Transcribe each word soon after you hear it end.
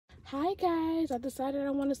Hi guys, I decided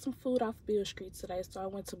I wanted some food off Beale Street today, so I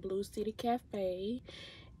went to Blue City Cafe,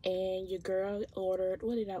 and your girl ordered,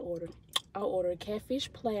 what did I order? I ordered a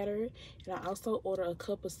catfish platter, and I also ordered a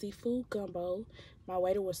cup of seafood gumbo. My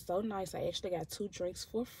waiter was so nice. I actually got 2 drinks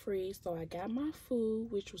for free, so I got my food,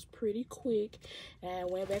 which was pretty quick, and I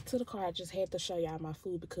went back to the car. I just had to show y'all my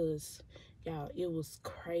food because, y'all, it was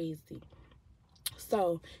crazy.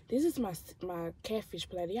 So this is my catfish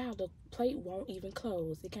platter. Y'all, the plate won't even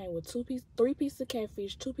close. It came with 3 pieces of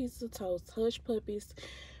catfish, 2 pieces of toast, hush puppies,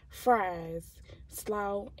 fries,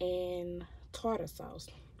 slaw, and tartar sauce.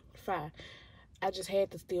 Fine. I just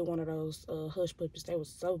had to steal one of those hush puppies. They were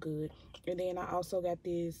so good. And then I also got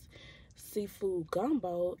this seafood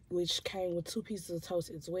gumbo, which came with 2 pieces of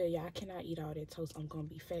toast as well. Yeah, I cannot eat all that toast. I'm gonna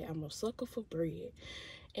be fat. I'm a sucker for bread.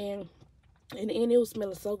 And and it was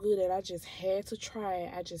smelling so good that I just had to try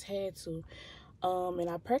it. I just had to. And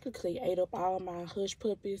I practically ate up all my hush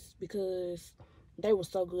puppies because they were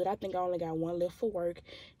so good. I think I only got one left for work.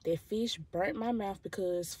 That fish burnt my mouth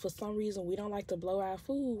because for some reason we don't like to blow our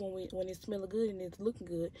food when it's smelling good and it's looking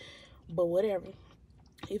good. But whatever.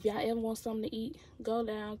 If y'all ever want something to eat, go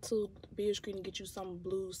down to Beale Street and get you some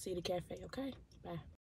Blue City Cafe, okay? Bye.